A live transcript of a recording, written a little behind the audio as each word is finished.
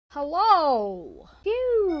Hello.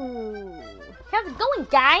 Phew. How's it going,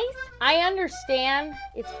 guys? I understand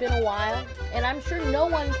it's been a while, and I'm sure no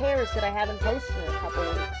one cares that I haven't posted in a couple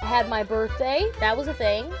weeks. I had my birthday. That was a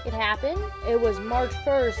thing. It happened. It was March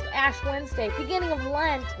 1st, Ash Wednesday, beginning of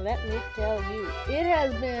Lent. Let me tell you, it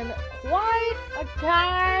has been quite a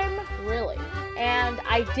time, really. And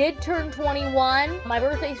I did turn 21. My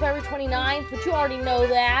birthday's February 29th, but you already know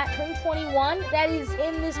that. Turn 21, that is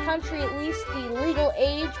in this country at least the legal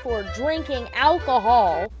age for drinking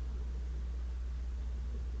alcohol.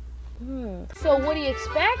 So what do you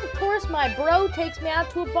expect? Of course, my bro takes me out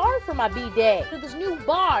to a bar for my B-Day. To this new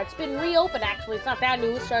bar. It's been reopened, actually. It's not that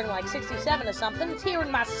new. It's starting like 67 or something. It's here in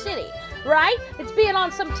my city, right? It's being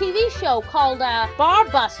on some TV show called Bar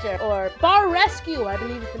Buster or Bar Rescue, I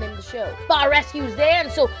believe is the name of the show. Bar Rescue's there,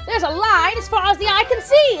 and so there's a line as far as the eye can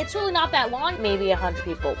see. It's really not that long. Maybe 100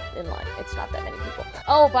 people in line. It's not that many people.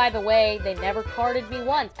 Oh, by the way, they never carded me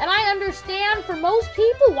once. And I understand for most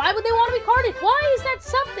people, why would they want to be carded? Why is that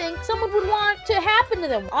something someone would want to happen to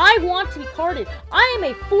them? I want to be carded. I am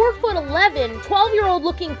a 4'11", 12-year-old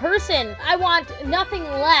looking person. I want nothing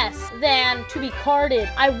less than to be carded.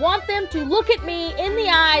 I want them to look at me in the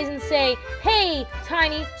eyes and say, hey,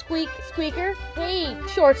 tiny squeaker. Hey,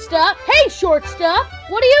 short stuff. Hey, short stuff.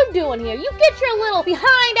 What are you doing here? You get your little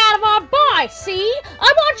behind out of our bar, see?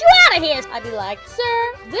 I want you out of here. I'd be like,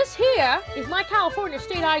 sir, this here is my California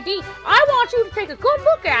state ID. I want you to take a good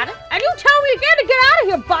look at it, and you tell me again to get out of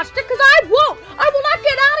here, Buster, because I won't. I will not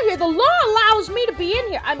get out of here. The law allows me to be in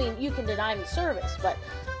here. I mean, you can deny me service, but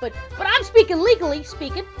I'm speaking legally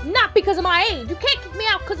speaking, not because of my age. You can't kick me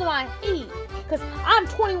out because of my age, because I'm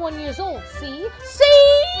 21 years old, see?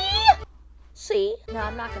 See? Now,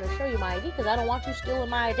 I'm not going to show you my ID because I don't want you stealing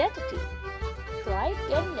my identity. Try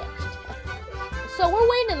again next. So we're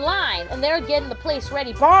waiting in line, and they're getting the place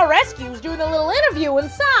ready. Bar Rescue's doing a little interview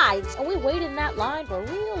inside. And we waited in that line for a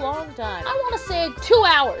real long time. I want to say 2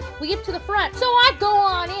 hours. We get to the front. So I go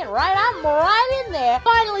on in, right? I'm right in there.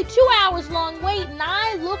 Finally, 2 hours long wait, and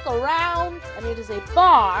I look around, and it is a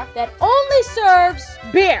bar that only serves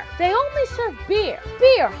beer. They only serve beer.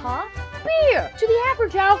 Beer, huh? Beer. To the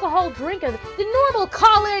average alcohol drinker, the normal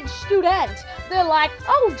college student, they're like,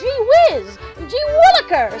 oh, gee whiz, gee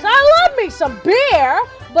willikers, I love me some beer,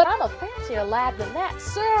 but I'm a fancier lad than that.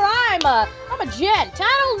 Sir, I'm a gent.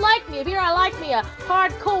 I don't like me a beer. I like me a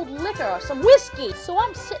hard, cold liquor or some whiskey. So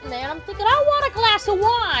I'm sitting there and I'm thinking, I want a glass of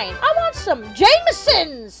wine. I want some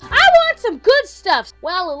Jamesons. I want some good stuff.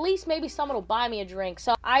 Well, at least maybe someone will buy me a drink.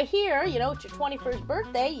 So I hear, it's your 21st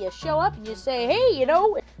birthday. You show up and you say, hey,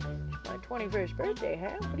 my 21st birthday,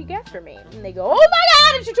 huh? What do you got for me? And they go, oh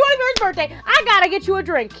my God, it's your 21st birthday. I gotta get you a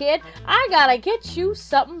drink, kid. I gotta get you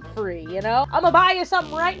something free, I'm gonna buy you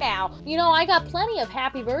something right now. I got plenty of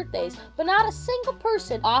happy birthdays, but not a single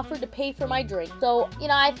person offered to pay for my drink. So,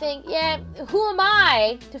 I think, yeah, who am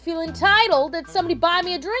I to feel entitled that somebody buy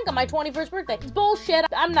me a drink on my 21st birthday? It's bullshit.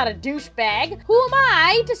 I'm not a douchebag. Who am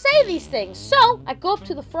I to say these things? So, I go up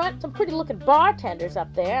to the front, some pretty looking bartenders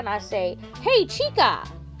up there, and I say, hey, Chica.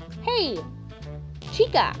 Hey,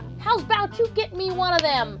 Chica, how's about you get me one of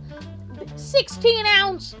them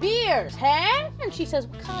 16-ounce beers, huh? And she says,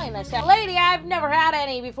 what kind? I said, lady, I've never had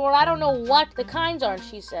any before. I don't know what the kinds are. And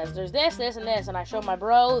she says, there's this, this, and this. And I show my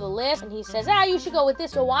bro the list, and he says, you should go with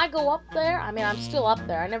this. So I go up there. I mean, I'm still up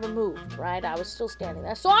there. I never moved, right? I was still standing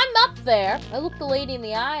there. So I'm up there. I look the lady in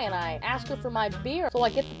the eye, and I ask her for my beer. So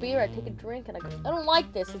I get the beer, I take a drink, and I go, I don't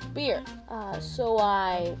like this. It's beer. So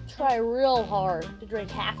I try real hard to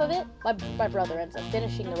drink half of it. My brother ends up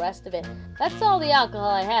finishing the rest of it. That's all the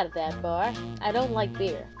alcohol I had at that bar. I don't like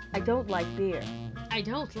beer. I don't like beer. I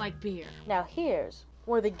don't like beer. Now here's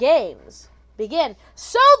where the games begin.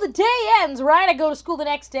 So the day ends, right? I go to school the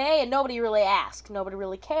next day and nobody really asks. Nobody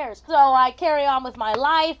really cares. So I carry on with my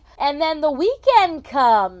life and then the weekend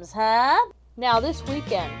comes, huh? Now this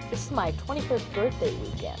weekend, this is my 21st birthday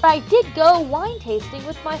weekend. I did go wine tasting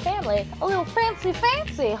with my family. A little fancy,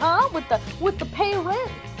 huh? With the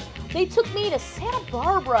parents. They took me to Santa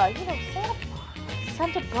Barbara.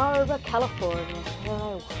 Santa Barbara, California.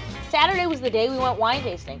 Saturday was the day we went wine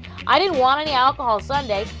tasting. I didn't want any alcohol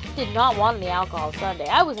Sunday. Did not want any alcohol Sunday.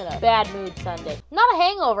 I was in a bad mood Sunday. Not a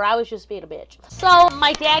hangover, I was just being a bitch. So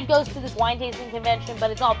my dad goes to this wine tasting convention, but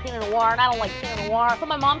it's all Pinot Noir, and I don't like Pinot Noir. So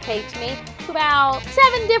my mom takes me to about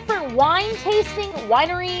 7 different wine tasting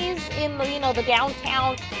wineries in the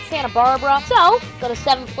downtown Santa Barbara. So, go to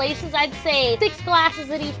 7 places, I'd say 6 glasses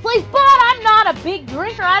at each place, but I'm not a big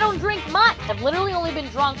drinker. I don't drink much. I've literally only been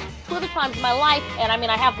drunk 2 other times in my life, and I mean,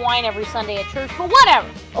 I have wine every Sunday at church, but whatever,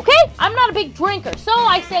 okay? I'm not a big drinker, so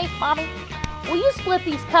I say, Mommy, will you split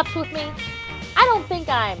these cups with me? I don't think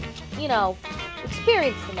I'm, you know,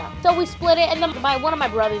 experienced enough. So we split it, and then one of my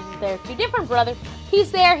brothers is there too. Different brother.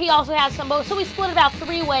 He's there, he also has some boats. So we split it about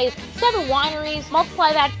 3 ways. 7 wineries,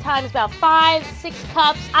 multiply that times about 5, 6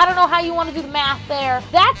 cups. I don't know how you want to do the math there.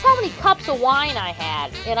 That's how many cups of wine I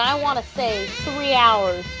had. And I want to say 3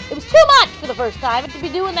 hours. It was too much for the first time. To be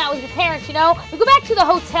doing that with your parents, you know. We go back to the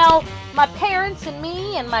hotel, my parents and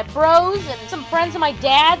me and my bros and some friends of my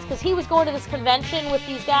dad's, because he was going to this convention with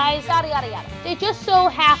these guys, yada, yada, yada. It just so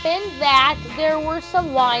happened that there were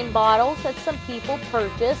some wine bottles that some people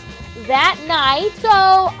purchased that night.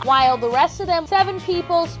 So while the rest of them 7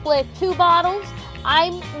 people split 2 bottles, I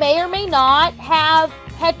may or may not have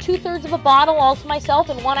had 2/3 of a bottle all to myself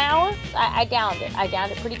in 1 hour. I downed it. I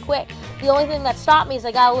downed it pretty quick. The only thing that stopped me is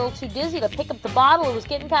I got a little too dizzy to pick up the bottle. It was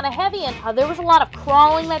getting kind of heavy, and there was a lot of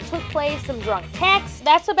crawling that took place, some drunk texts.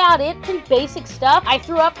 That's about it. Pretty basic stuff. I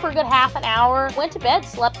threw up for a good half an hour, went to bed,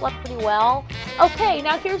 slept pretty well. Okay,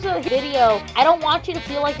 now here's a video. I don't want you to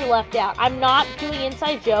feel like you're left out. I'm not doing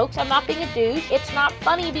inside jokes. I'm not being a douche. It's not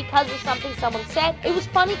funny because of something someone said. It was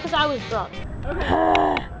funny because I was drunk.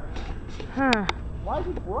 Okay. Why is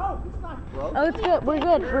it broke? It's not broke. Oh, it's good. We're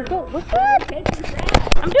good. We're good. We're good.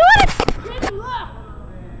 I'm doing it!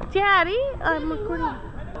 Daddy, I'm recording.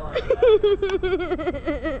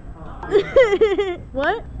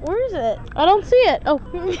 What? Where is it? I don't see it. Oh.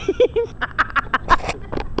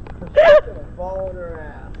 Fall in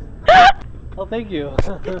her ass. Oh, thank you. I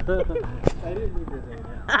didn't need to do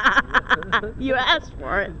that. You asked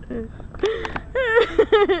for it.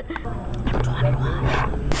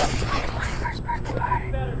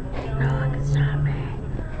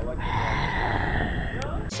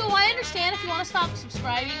 So I understand if you want to stop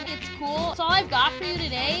subscribing, it's cool. That's all I've got for you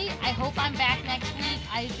today. I hope I'm back next week.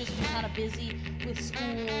 I've just been kind of busy with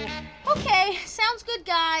school. Okay, sounds good,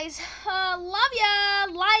 guys. Love ya.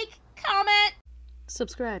 Like, comment,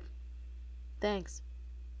 subscribe. Thanks.